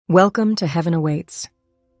Welcome to Heaven Awaits.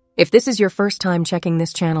 If this is your first time checking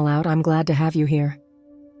this channel out, I'm glad to have you here.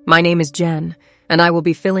 My name is Jen, and I will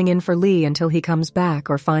be filling in for Leigh until he comes back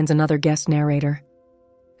or finds another guest narrator.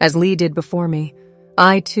 As Leigh did before me,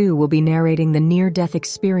 I too will be narrating the near-death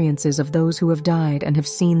experiences of those who have died and have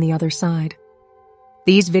seen the other side.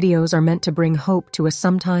 These videos are meant to bring hope to a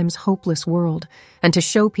sometimes hopeless world and to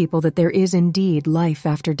show people that there is indeed life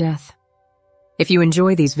after death. If you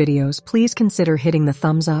enjoy these videos, please consider hitting the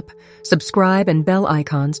thumbs up, subscribe, and bell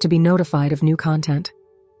icons to be notified of new content.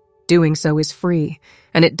 Doing so is free,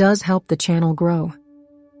 and it does help the channel grow.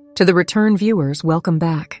 To the return viewers, welcome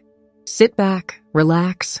back. Sit back,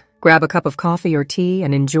 relax, grab a cup of coffee or tea,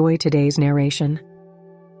 and enjoy today's narration.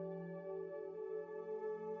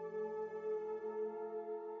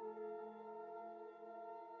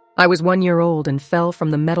 I was 1 year old and fell from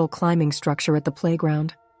the metal climbing structure at the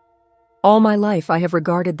playground. All my life, I have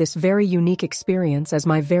regarded this very unique experience as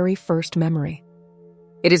my very first memory.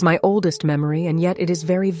 It is my oldest memory, and yet it is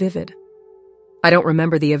very vivid. I don't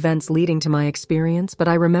remember the events leading to my experience, but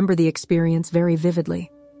I remember the experience very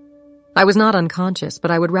vividly. I was not unconscious,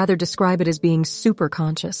 but I would rather describe it as being super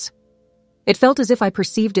conscious. It felt as if I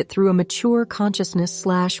perceived it through a mature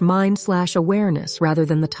consciousness/mind/awareness rather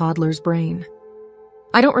than the toddler's brain.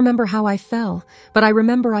 I don't remember how I fell, but I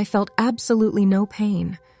remember I felt absolutely no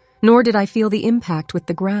pain, nor did I feel the impact with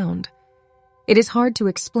the ground. It is hard to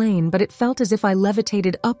explain, but it felt as if I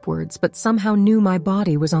levitated upwards but somehow knew my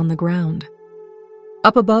body was on the ground.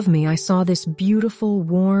 Up above me, I saw this beautiful,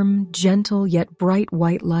 warm, gentle, yet bright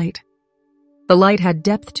white light. The light had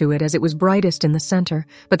depth to it as it was brightest in the center,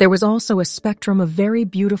 but there was also a spectrum of very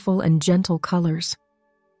beautiful and gentle colors.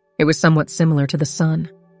 It was somewhat similar to the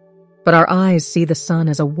sun, but our eyes see the sun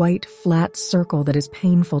as a white, flat circle that is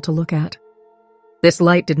painful to look at. This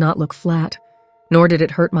light did not look flat, nor did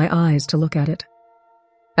it hurt my eyes to look at it.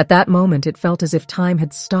 At that moment, it felt as if time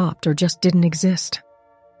had stopped or just didn't exist.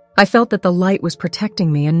 I felt that the light was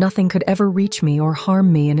protecting me and nothing could ever reach me or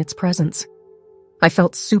harm me in its presence. I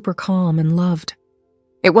felt super calm and loved.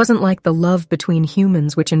 It wasn't like the love between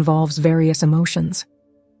humans which involves various emotions.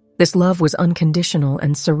 This love was unconditional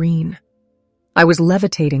and serene. I was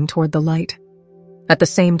levitating toward the light. At the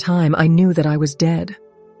same time, I knew that I was dead.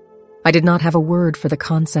 I did not have a word for the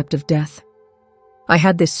concept of death. I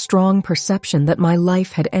had this strong perception that my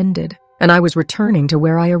life had ended, and I was returning to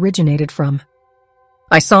where I originated from.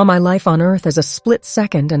 I saw my life on Earth as a split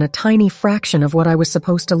second and a tiny fraction of what I was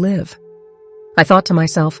supposed to live. I thought to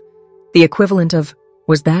myself, the equivalent of,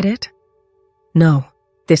 was that it? No,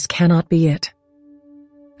 this cannot be it.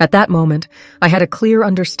 At that moment, I had a clear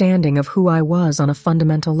understanding of who I was on a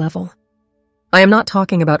fundamental level. I am not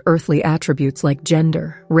talking about earthly attributes like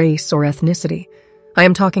gender, race, or ethnicity. I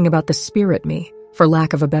am talking about the spirit me, for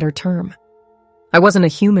lack of a better term. I wasn't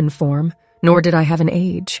a human form, nor did I have an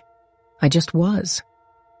age. I just was.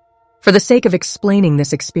 For the sake of explaining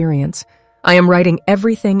this experience, I am writing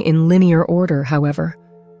everything in linear order, however.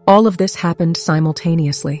 All of this happened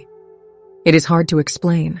simultaneously. It is hard to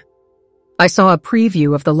explain. I saw a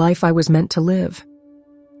preview of the life I was meant to live.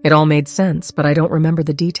 It all made sense, but I don't remember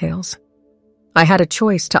the details. I had a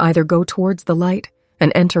choice to either go towards the light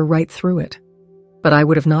and enter right through it, but I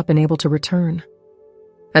would have not been able to return.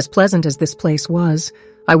 As pleasant as this place was,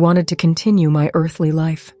 I wanted to continue my earthly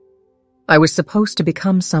life. I was supposed to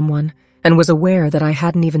become someone and was aware that I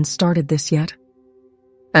hadn't even started this yet.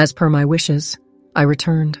 As per my wishes, I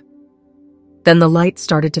returned. Then the light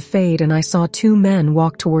started to fade and I saw two men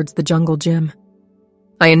walk towards the jungle gym.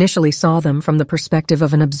 I initially saw them from the perspective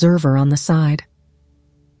of an observer on the side.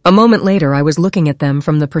 A moment later, I was looking at them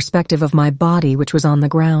from the perspective of my body, which was on the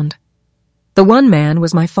ground. The one man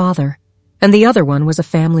was my father, and the other one was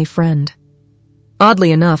a family friend.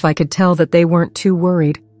 Oddly enough, I could tell that they weren't too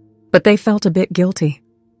worried, but they felt a bit guilty.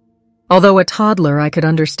 Although a toddler, I could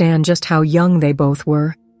understand just how young they both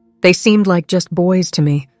were. They seemed like just boys to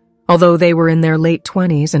me, although they were in their late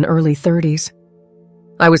 20s and early 30s.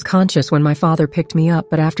 I was conscious when my father picked me up,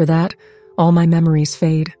 but after that, all my memories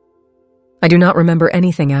fade. I do not remember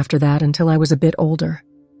anything after that until I was a bit older.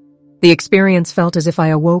 The experience felt as if I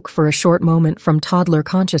awoke for a short moment from toddler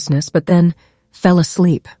consciousness, but then fell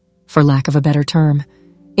asleep, for lack of a better term,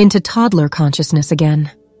 into toddler consciousness again.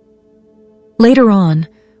 Later on,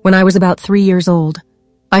 when I was about 3 years old,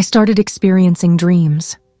 I started experiencing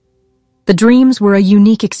dreams. The dreams were a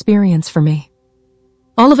unique experience for me.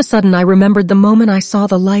 All of a sudden, I remembered the moment I saw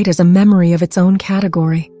the light as a memory of its own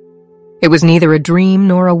category. It was neither a dream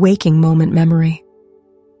nor a waking moment memory.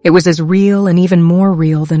 It was as real and even more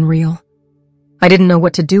real than real. I didn't know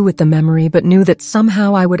what to do with the memory, but knew that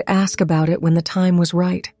somehow I would ask about it when the time was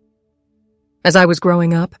right. As I was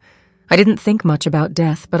growing up, I didn't think much about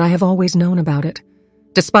death, but I have always known about it,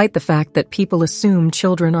 despite the fact that people assume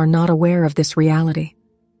children are not aware of this reality.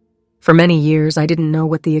 For many years, I didn't know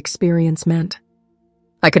what the experience meant.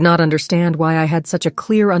 I could not understand why I had such a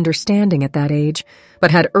clear understanding at that age,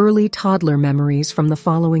 but had early toddler memories from the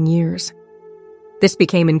following years. This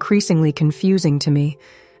became increasingly confusing to me,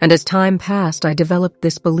 and as time passed, I developed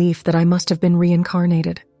this belief that I must have been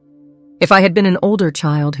reincarnated. If I had been an older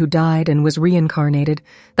child who died and was reincarnated,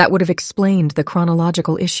 that would have explained the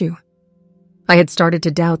chronological issue. I had started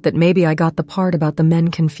to doubt that maybe I got the part about the men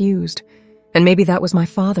confused, and maybe that was my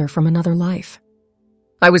father from another life.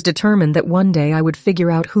 I was determined that one day I would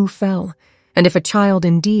figure out who fell, and if a child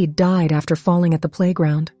indeed died after falling at the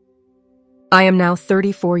playground. I am now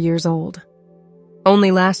 34 years old.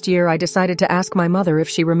 Only last year I decided to ask my mother if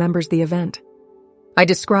she remembers the event. I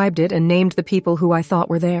described it and named the people who I thought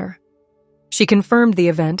were there. She confirmed the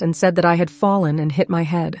event and said that I had fallen and hit my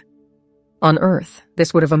head. On Earth,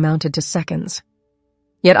 this would have amounted to seconds.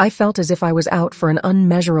 Yet I felt as if I was out for an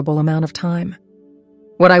unmeasurable amount of time.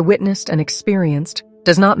 What I witnessed and experienced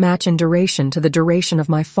does not match in duration to the duration of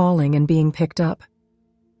my falling and being picked up.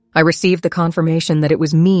 I received the confirmation that it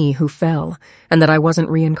was me who fell and that I wasn't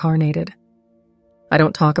reincarnated. I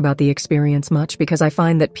don't talk about the experience much because I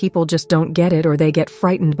find that people just don't get it or they get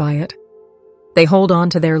frightened by it. They hold on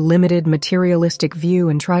to their limited materialistic view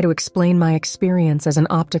and try to explain my experience as an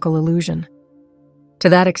optical illusion. To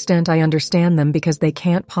that extent, I understand them because they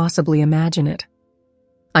can't possibly imagine it.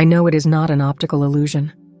 I know it is not an optical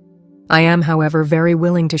illusion. I am, however, very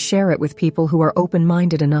willing to share it with people who are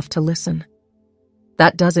open-minded enough to listen.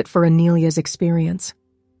 That does it for Anelia's experience.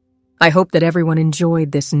 I hope that everyone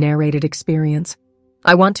enjoyed this narrated experience.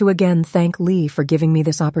 I want to again thank Leigh for giving me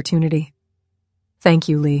this opportunity. Thank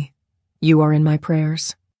you, Leigh. You are in my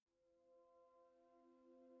prayers.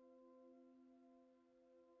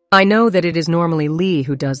 I know that it is normally Leigh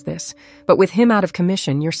who does this, but with him out of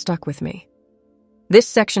commission, you're stuck with me. This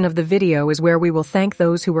section of the video is where we will thank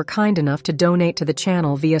those who were kind enough to donate to the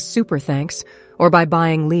channel via Super Thanks or by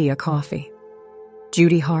buying Leigh a coffee.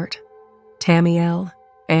 Judy Hart, Tammy L.,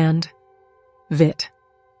 and Vit.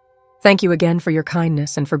 Thank you again for your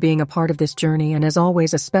kindness and for being a part of this journey, and as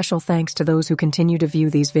always, a special thanks to those who continue to view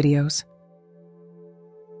these videos.